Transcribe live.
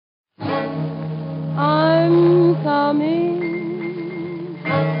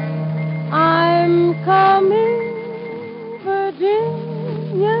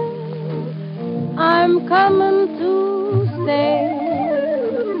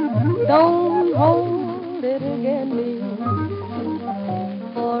Don't hold it against me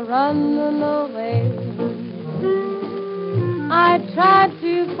for running away. I tried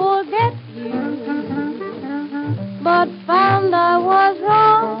to forget you, but found I was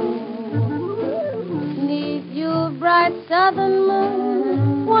wrong. Neath your bright southern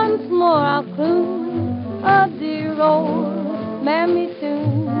moon, once more I'll croon a dear old mammy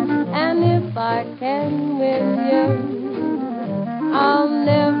tune. And if I can win you, I'll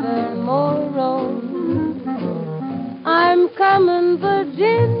never more roam. I'm coming,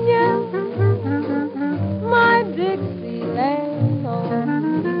 Virginia, my Dixieland home.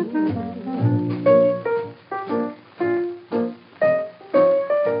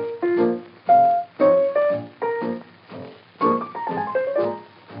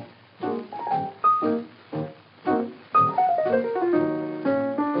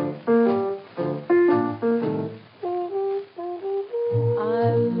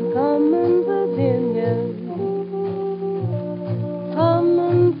 I'm coming, Virginia,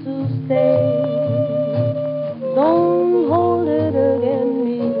 coming to stay. Don't hold it against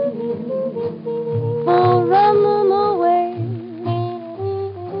me for running away.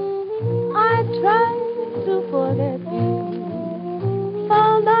 I tried to forget you,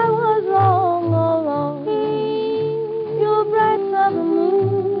 found I was wrong all along. Your bright southern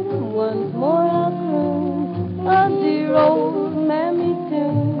moon, once more I'll croon a dear old mammy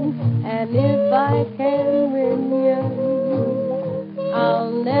tune. And if I can